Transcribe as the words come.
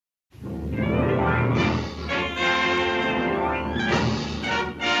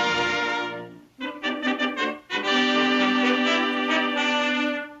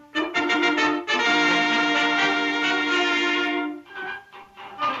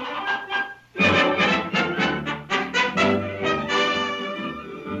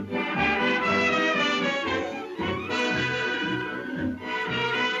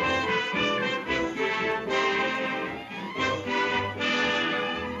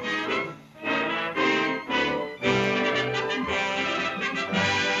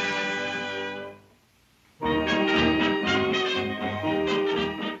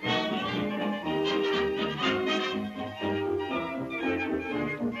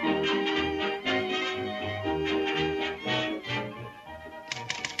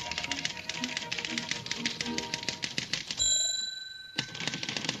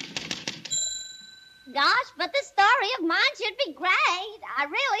I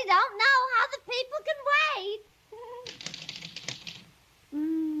really don't know how the people can wait.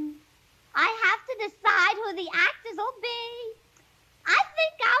 I have to decide who the actors will be. I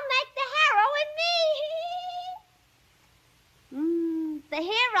think I'll make the hero in me. The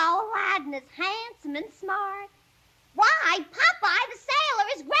hero, Aladdin, is handsome and smart. Why, Popeye the sailor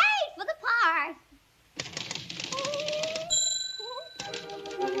is great for the part.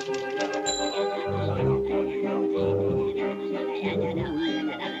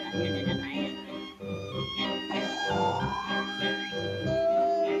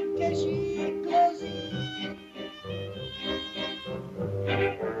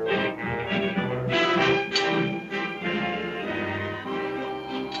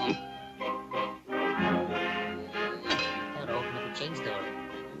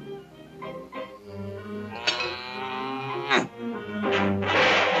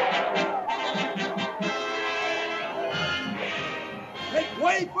 Make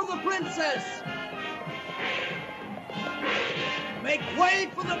way for the princess! Make way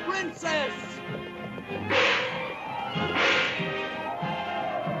for the princess!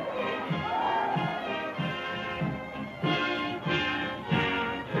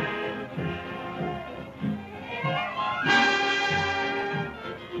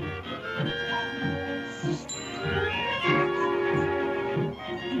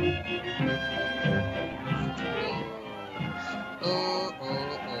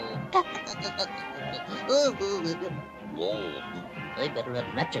 I better have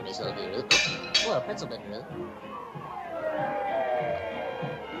matcha myself here. Or a pencil bender.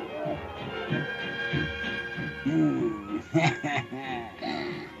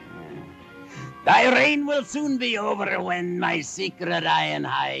 Thy reign will soon be over when my secret I and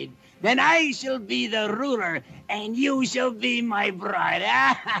hide. Then I shall be the ruler, and you shall be my bride.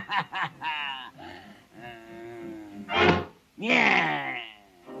 Yeah.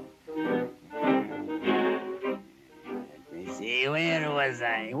 Let me see, where was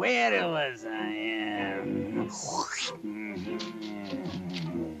I?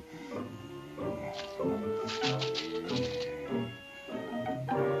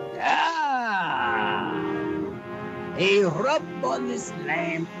 A rub on this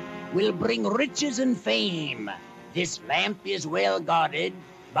lamp will bring riches and fame. This lamp is well guarded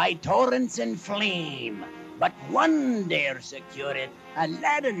by torrents and flame. But one dare secure it,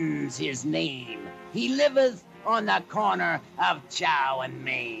 Aladdin's his name. He liveth on the corner of Chow and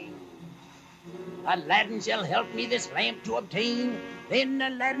Main. Aladdin shall help me this lamp to obtain, then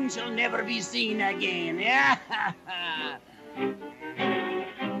Aladdin shall never be seen again.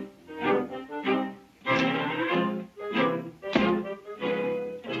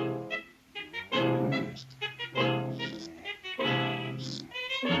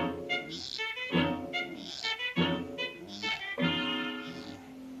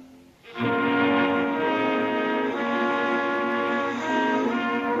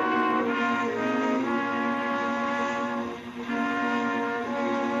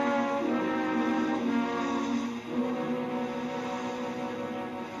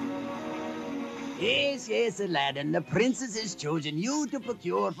 Yes, Aladdin, the princess has chosen you to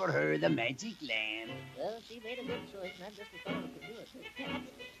procure for her the magic lamp. Well, she made a good choice, and I'm just the fellow who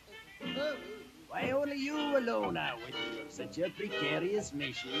could do it. Why, only you alone are with such a precarious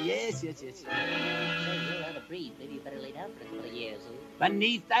mission. Yes. You're out of breathe. Maybe you better lay down for a couple of years.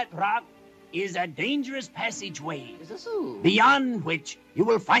 Beneath that rock is a dangerous passageway, Is this so? beyond which you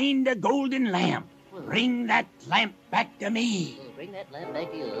will find a golden lamp. Bring that lamp back to me. Well, bring that lamp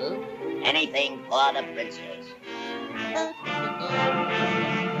back to you. Anything for the princess.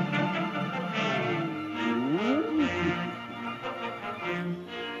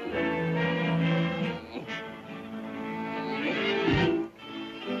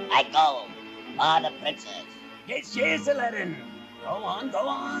 I go for the princess. Yes, Aladdin. Go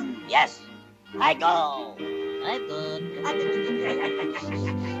on. Yes, I go. I'm good.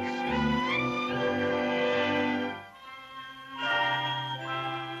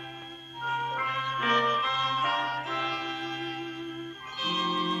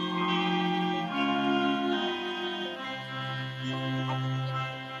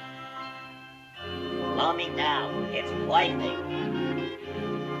 Blow me down. It's wiping.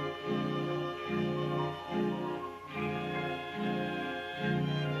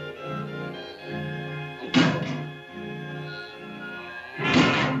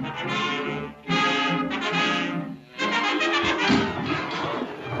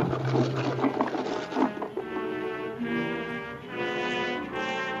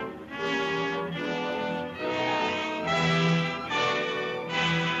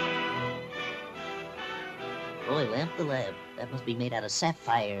 Boy, lamp the lamp. That must be made out of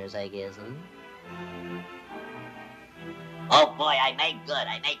sapphires, I guess, huh? Oh boy, I made good.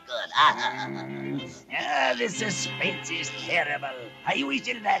 The suspense is terrible. I wish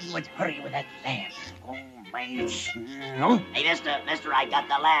Aladdin would hurry with that lamp. Oh, my... Hey, mister, I got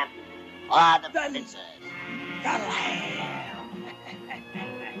the lamp. For the princess. The lamp.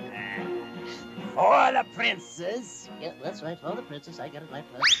 For the princess. Yeah, that's right. For the princess, I got it right.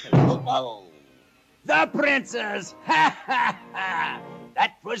 Whoa. The princess. Ha, ha, ha.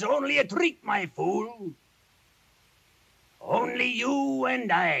 That was only a trick, my fool. Only you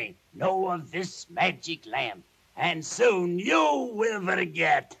and I know of this magic lamp, and soon you will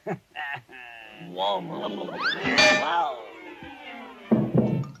forget. Whoa. Wow.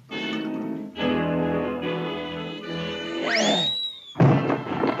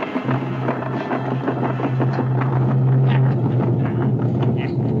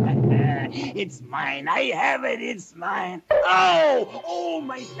 It's mine. I have it. It's mine. Oh! Oh,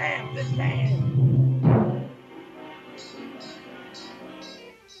 my lamp, the lamp.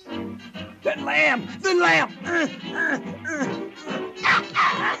 The lamp! The lamp! I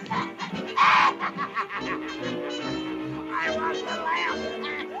want the lamp!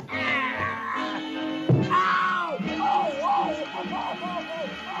 Ow!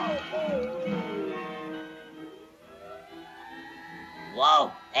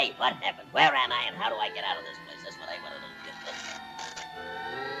 Whoa. Hey, what happened? Where am I and how do I get out of this place? That's what I want to know.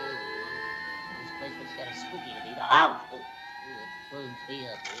 This place looks kind of spooky to me. Ow. It pulls me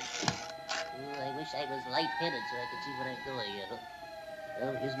up. I wish I was light-headed so I could see where I'm going, you know.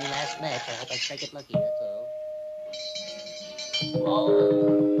 Well, here's my last match. I hope I strike it lucky, that's all.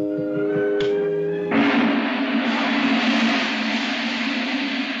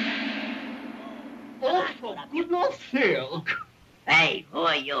 Oh, for goodness sake. Hey, who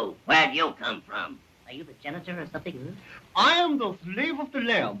are you? Where'd you come from? Are you the janitor or something? I am the slave of the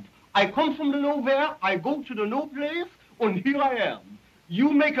lamp. I come from the nowhere, I go to the no place, and here I am.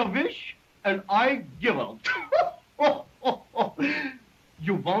 You make a wish, and I give it.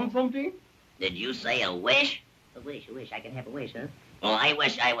 You want something? Did you say a wish? A wish. I can have a wish, huh? Well, I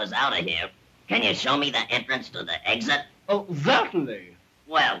wish I was out of here. Can you show me the entrance to the exit? Oh, certainly.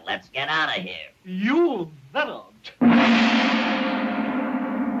 Well, let's get out of here. You better.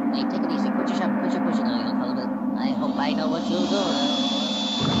 Hey, take it easy. Put your shove. Push it now, young fella. I hope I know what you'll do.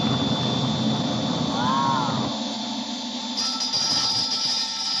 Wow.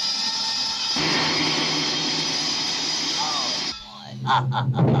 Oh,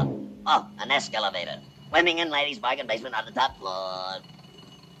 boy. Oh, an escalator. Women and ladies, bargain basement on the top floor.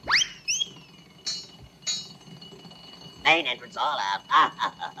 Main entrance all out.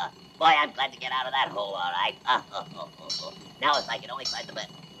 Boy, I'm glad to get out of that hole, all right. Now if I can only find the bed.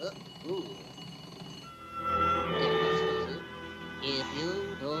 Ooh. If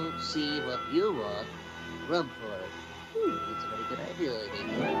you don't see what you want, run for it. It's a very good idea, I think.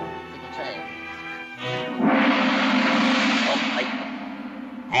 I'll try it. Oh, wait.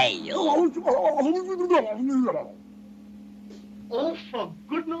 Hey, you. Oh, for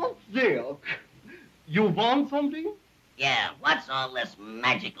goodness sake. You want something? Yeah, what's all this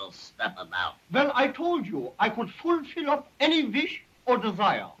magical stuff about? Well, I told you I could fulfill up any wish or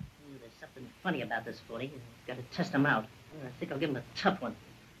desire. There's something funny about this phony. Got to test him out. I think I'll give him a tough one.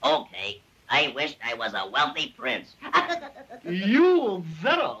 Okay, I wished I was a wealthy prince. You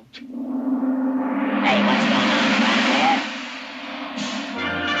better. Hey, what's going on back there?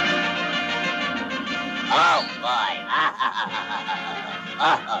 Oh, boy.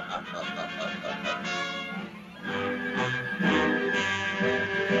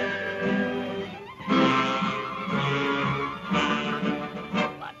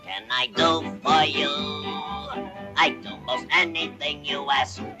 What can I do for you? I do most anything you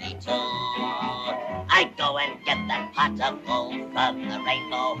ask me to. I go and get that pot of gold from the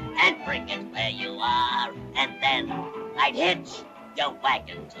rainbow and bring it where you are. And then I'd hitch your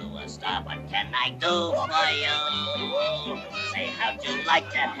wagon to a star. What can I do for you? Say, how'd you like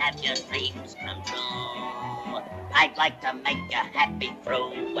to have your dreams come true? I'd like to make you happy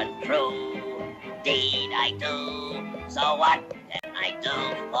through and through. Indeed I do. So what can I do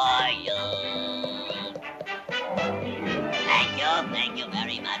for you? Thank you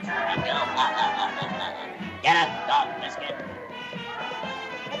very much. Thank you. Get up, dog biscuit.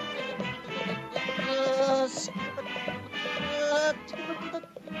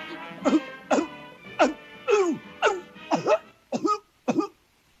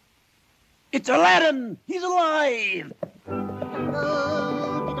 It's Aladdin! He's alive!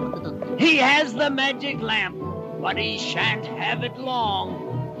 He has the magic lamp, but he shan't have it long.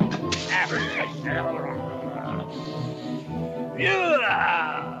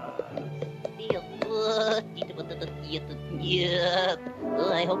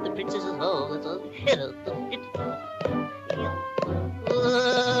 Oh, I hope the princess is home. That's all.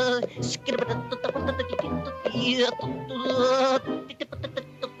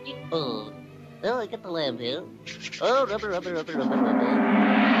 Oh, I got the lamb here. Oh, rubber.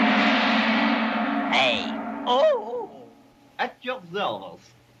 Hey, Oh, at your service.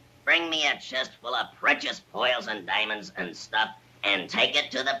 bring me a chest full of precious pearls and diamonds and stuff and take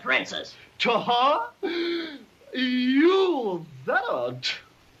it to the princess. To her? You that?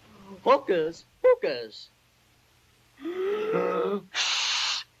 Hookers.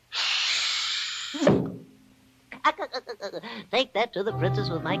 Take that to the princess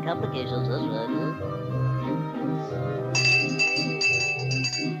with my complications. That's right.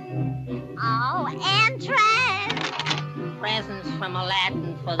 Oh, entrance! Presents from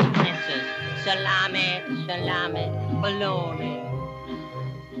Aladdin for the princess. Salami, bologna.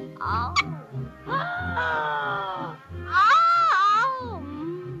 Oh. Oh.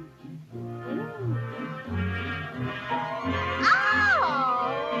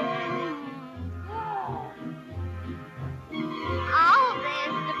 Oh,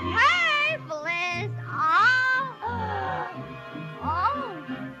 this the purplest.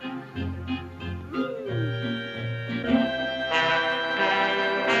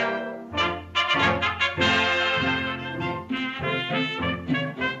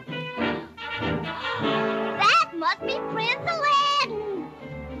 That must be Prince Aladdin.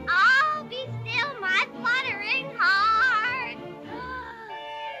 Oh, be still my fluttering heart.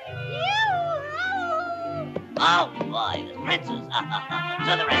 Oh, boy, the princess.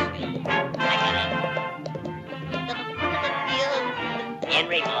 To the rescue. I got it.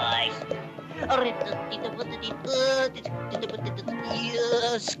 Henry, boys.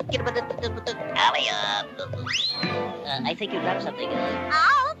 Alley up. I think you dropped something.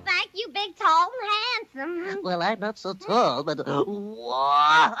 Oh, thank you, big, tall, and handsome. Well, I'm not so tall, but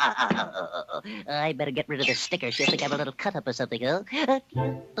I better get rid of the sticker. She'll think I'm a little cut up or something, huh?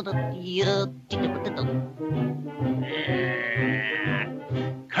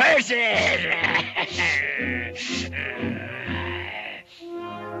 Curses!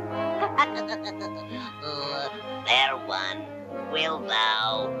 Fair one, will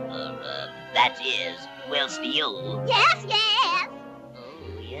thou, that is, whilst you, Yes.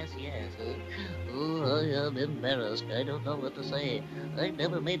 Oh, yes. Oh, I am embarrassed. I don't know what to say. I've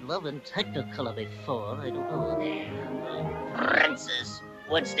never made love in Technicolor before. I don't know. princess,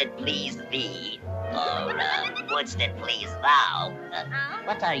 wouldst it please thee, or, wouldst it please thou?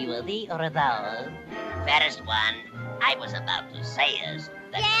 What are you, a thee or a thou? Fairest one, I was about to say is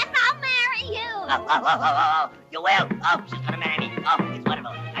that... Yes, I'll marry you. Oh, you will? Oh, she's gonna marry me. Oh, it's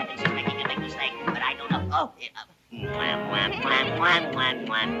wonderful. I think she's making a big mistake, but I don't know. Oh,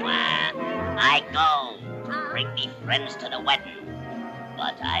 I go to bring me friends to the wedding,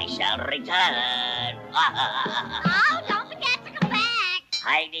 but I shall return. Oh, don't forget to come back.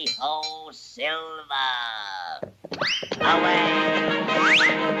 Heidi ho, Silver. Away.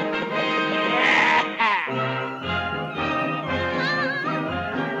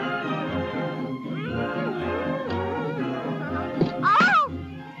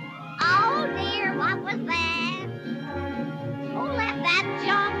 Oh dear, what was that? Who left that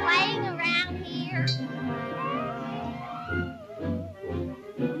junk laying around here?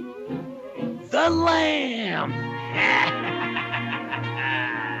 The lamb!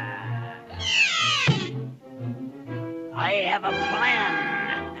 I have a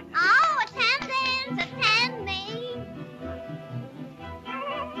plan. Oh, attendants, attend me.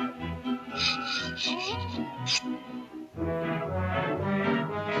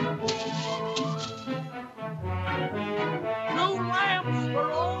 No lamps for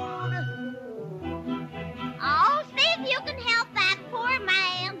old. Oh, see if you can help that poor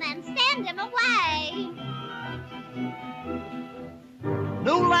man, then send him away.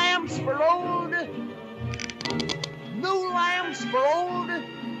 No lamps for old. No lamps for old.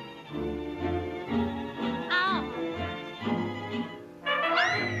 Oh.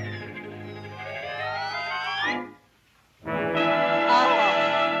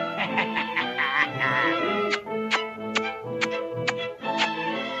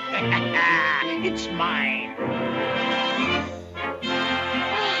 It's mine.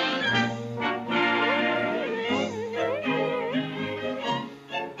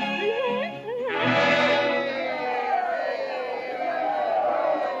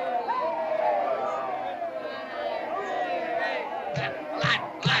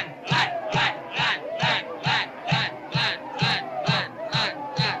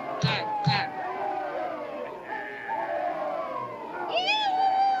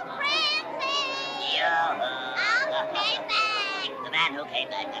 Okay,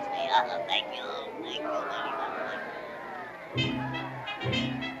 that's me. Thank you. Thank you very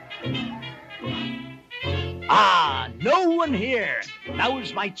much. Ah, no one here.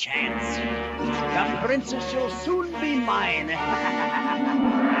 Now's my chance. The princess shall soon be mine.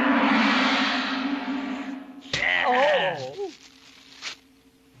 Oh.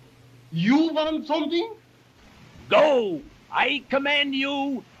 You want something? Go! I command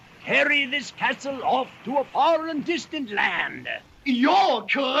you, carry this castle off to a far and distant land. You're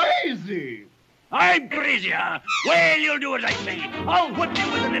crazy. I'm crazy, huh? Well, you'll do as I say. I'll whip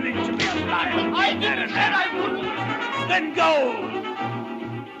you within an inch of your life. I didn't say I wouldn't. Then go!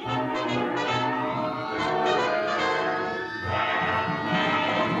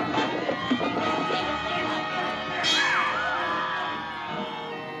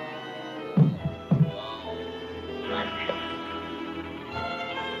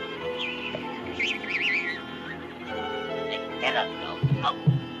 Get up, go. Oh.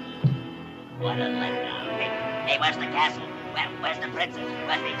 What a letdown. Hey, where's the castle? Where's the princess?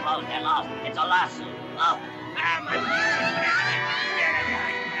 Where's the clothes? They're lost. It's a lawsuit. Oh.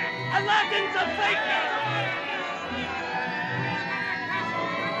 Aladdin's a faker!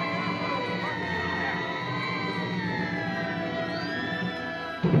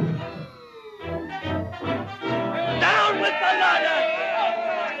 Down with Aladdin!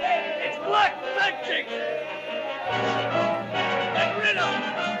 It's black magic! Get rid of him!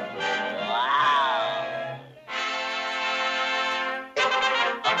 Wow.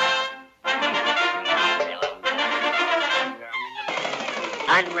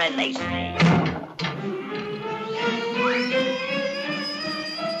 Unrelease me.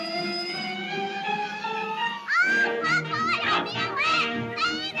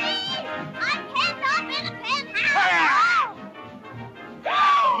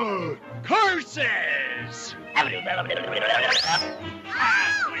 Curses!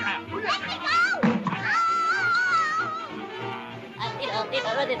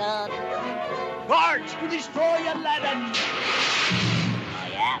 Guards to destroy Aladdin! Oh,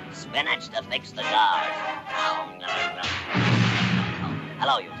 yeah? Spinach to fix the guards. Oh,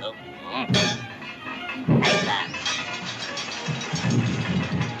 hello, you two. Hey, there.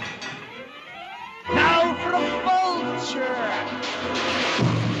 Now for a vulture!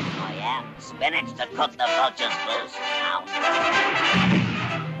 Oh, yeah? Spinach to cook the vulture's goose. Now.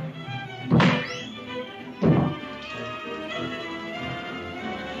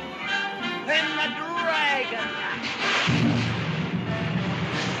 Then the dragon!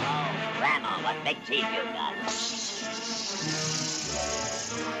 Oh, Grandma, what big teeth you got.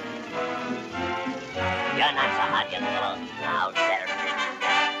 You're not so hot, you little... Now, there.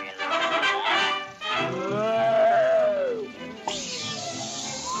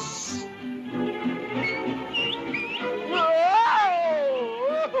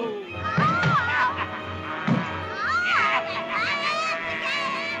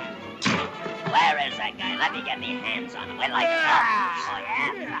 Where is that guy? Let me get me hands on him. Wait like that. Oh,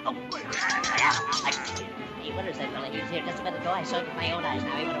 yeah? Oh, yeah. Hey, what is that fella? He's here just about the door. I saw it with my own eyes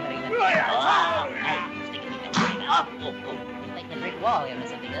now. I wonder where he went. Oh, hey, stick it in the oh. He's like the brick wall here or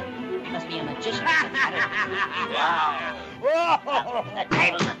something, huh? He must be a magician. Wow. The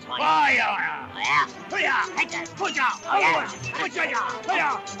table's a toy. Oh, yeah? Take that. Oh, yeah.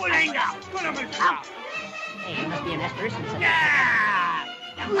 Out. Hey, he must be an aspiration. Wow.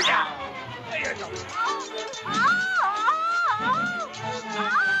 Oh, yeah. Take it up.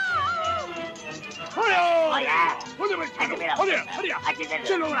 I did it.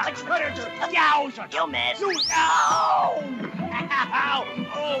 You missed.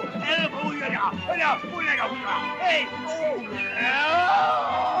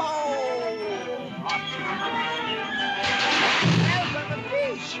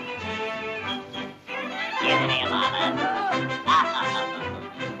 Give me a mama.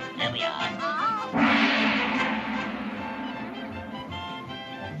 There we are.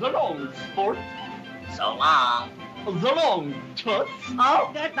 So long, sport. So long. So long, toots.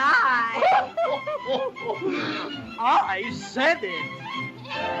 Oh, goodbye. I said it!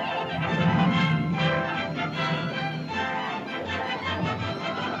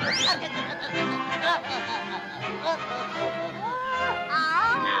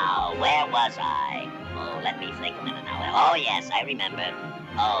 Now, where was I? Oh, let me think a minute now. Oh, yes, I remember.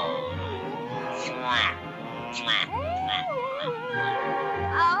 Oh. Mwah. Mwah. Mwah.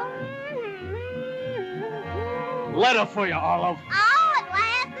 Mwah. Letter for you, Olive.